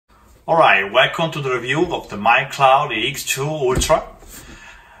Alright, welcome to the review of the MyCloud EX2 Ultra.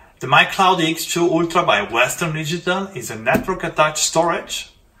 The MyCloud EX2 Ultra by Western Digital is a network-attached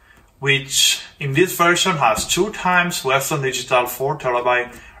storage, which in this version has 2 times Western Digital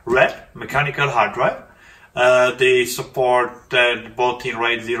 4TB RAID mechanical hard drive. They support both in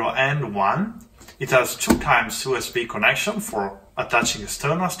RAID 0 and 1. It has 2 times USB connection for attaching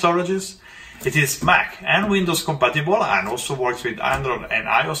external storages. It is Mac and Windows compatible and also works with Android and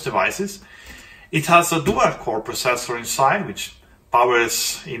iOS devices. It has a dual-core processor inside, which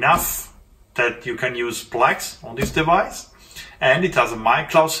powers enough that you can use Plex on this device. And it has a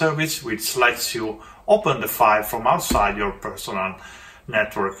MyCloud service, which lets you open the file from outside your personal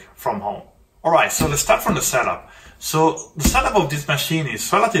network from home. Alright, so let's start from the setup. So the setup of this machine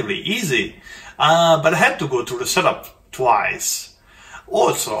is relatively easy, but I had to go through the setup twice.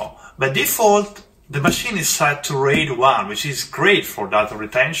 Also, by default, the machine is set to RAID 1, which is great for data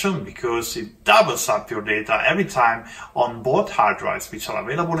retention because it doubles up your data every time on both hard drives, which are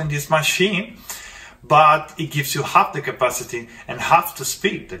available in this machine, but it gives you half the capacity and half the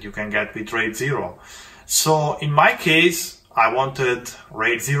speed that you can get with RAID 0. So in my case, I wanted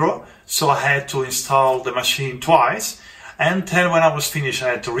RAID 0, so I had to install the machine twice, and then when I was finished, I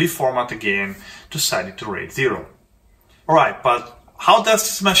had to reformat again to set it to RAID 0. Alright, but how does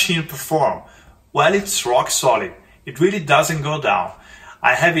this machine perform? Well, it's rock solid. It really doesn't go down.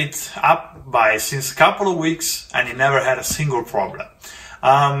 I have it up since a couple of weeks and it never had a single problem.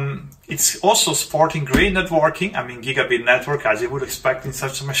 It's also supporting great networking, gigabit network as you would expect in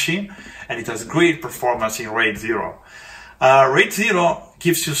such a machine, and it has great performance in RAID 0. RAID 0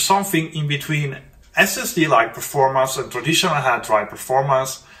 gives you something in between SSD-like performance and traditional hard drive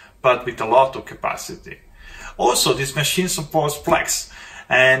performance, but with a lot of capacity. Also, this machine supports Plex,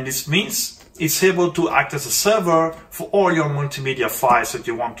 and this means it's able to act as a server for all your multimedia files that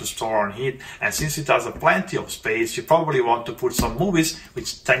you want to store on it. And since it has plenty of space, you probably want to put some movies,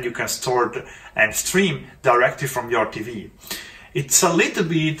 which then you can store and stream directly from your TV. It's a little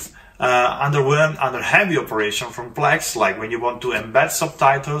bit under heavy operation from Plex, like when you want to embed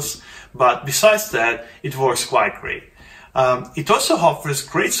subtitles, but besides that, it works quite great. It also offers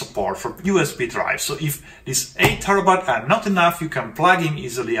great support for USB drives, so if this 8TB are not enough, you can plug in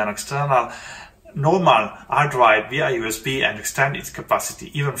easily an external normal hard drive via USB and extend its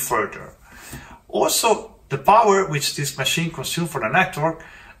capacity even further. Also, the power which this machine consumes for the network,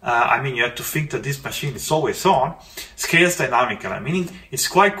 you have to think that this machine is always on, scales dynamically, meaning it's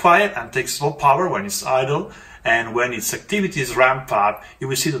quite quiet and takes low power when it's idle, and when its activities ramp up, you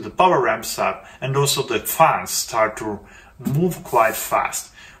will see that the power ramps up and also the fans start to move quite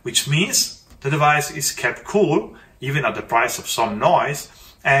fast, which means the device is kept cool even at the price of some noise,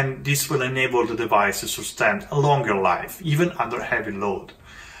 and this will enable the device to sustain a longer life even under heavy load.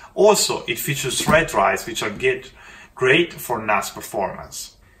 Also, it features RAID drives which are great for NAS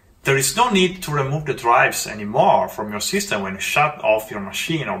performance. There is no need to remove the drives anymore from your system when you shut off your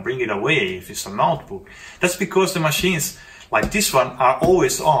machine or bring it away if it's a notebook. That's because the machines like this one are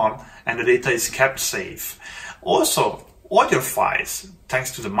always on and the data is kept safe. Also, all your files,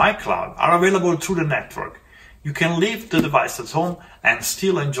 thanks to the MyCloud, are available through the network. You can leave the device at home and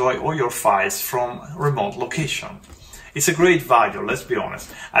still enjoy all your files from a remote location. It's a great value, let's be honest.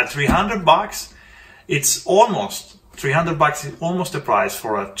 At $300, it's almost the price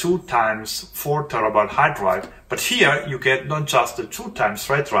for a 2 times 4TB hard drive, but here you get not just the 2 times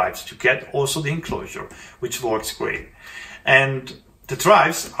RAID drives, you get also the enclosure, which works great. And the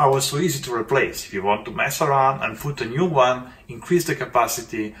drives are also easy to replace if you want to mess around and put a new one, increase the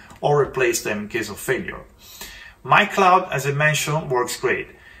capacity, or replace them in case of failure. MyCloud, as I mentioned, works great,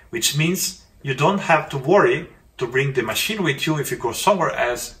 which means you don't have to worry to bring the machine with you if you go somewhere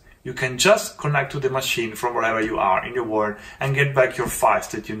else. You can just connect to the machine from wherever you are in the world and get back your files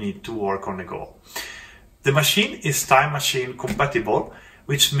that you need to work on the go. The machine is Time Machine compatible,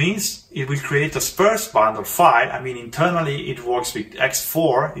 which means it will create a sparse bundle file. Internally it works with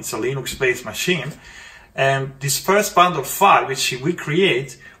X4, it's a Linux-based machine, and this sparse bundle file which it will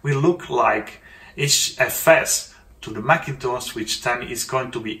create will look like HFS to the Macintosh, which then is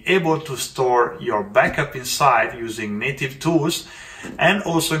going to be able to store your backup inside using native tools and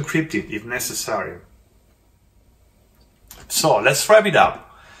also encrypt it if necessary. So let's wrap it up.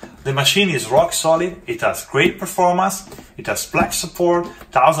 The machine is rock solid, it has great performance, it has Plex support,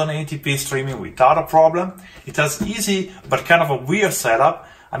 1080p streaming without a problem, it has easy but kind of a weird setup.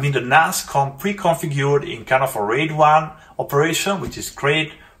 The NAS come pre-configured in kind of a RAID 1 operation, which is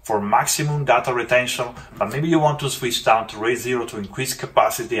great for maximum data retention, but maybe you want to switch down to RAID 0 to increase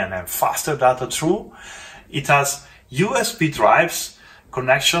capacity and have faster data through. It has USB drives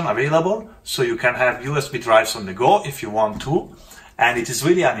connection available, so you can have USB drives on the go if you want to, and it is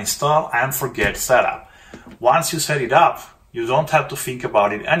really an install and forget setup. Once you set it up, you don't have to think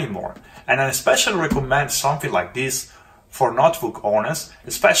about it anymore. And I especially recommend something like this for notebook owners,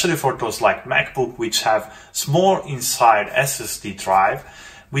 especially for those like MacBook which have small inside SSD drive,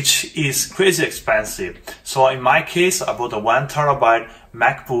 which is crazy expensive. So in my case, I bought a 1 terabyte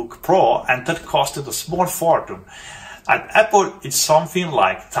MacBook Pro, and that costed a small fortune. At Apple, it's something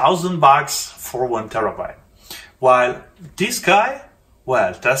like $1,000 for 1 terabyte. While this guy,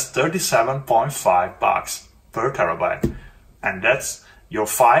 well, that's $37.5 per terabyte. And that's your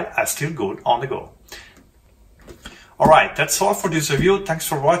file are still good on the go. Alright, that's all for this review. Thanks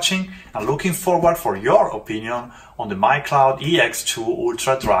for watching, and looking forward for your opinion on the MyCloud EX2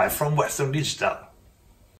 Ultra drive from Western Digital.